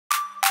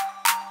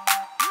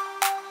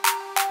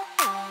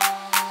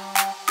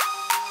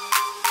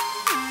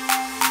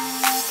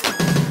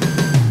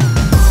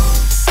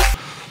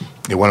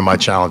one of my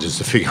challenges is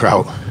to figure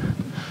out,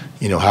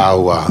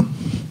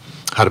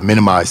 how to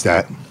minimize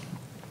that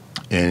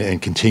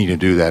and continue to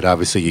do that.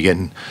 Obviously, you're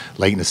getting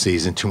late in the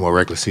season, 2 more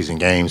regular season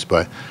games,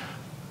 but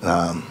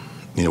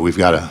we've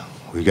got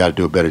to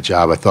do a better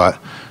job. I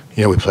thought,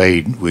 we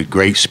played with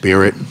great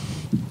spirit,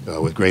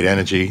 with great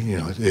energy,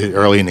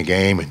 early in the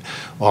game, and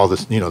all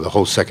this, the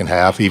whole second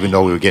half. Even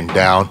though we were getting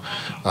down,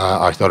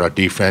 I thought our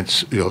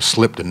defense,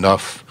 slipped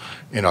enough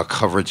in our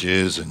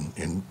coverages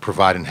and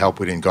providing help.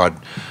 We didn't guard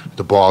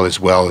the ball as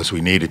well as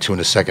we needed to in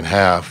the second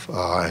half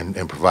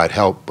and provide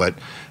help. But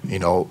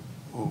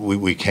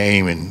we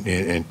came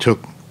and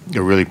took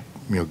a really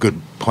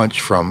good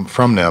punch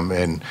from them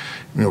and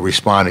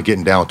responded,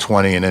 getting down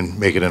 20 and then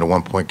make it in a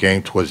 1-point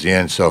game towards the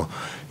end. So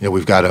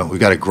we've got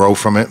to grow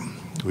from it.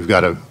 We've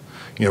got to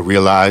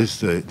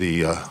realize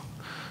the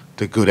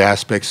good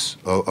aspects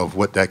of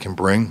what that can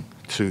bring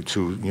to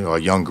a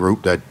young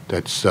group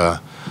that's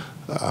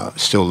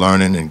still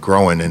learning and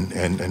growing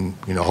and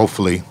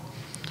hopefully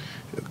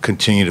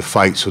continue to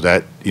fight so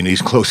that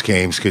these close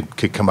games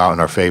could come out in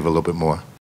our favor a little bit more.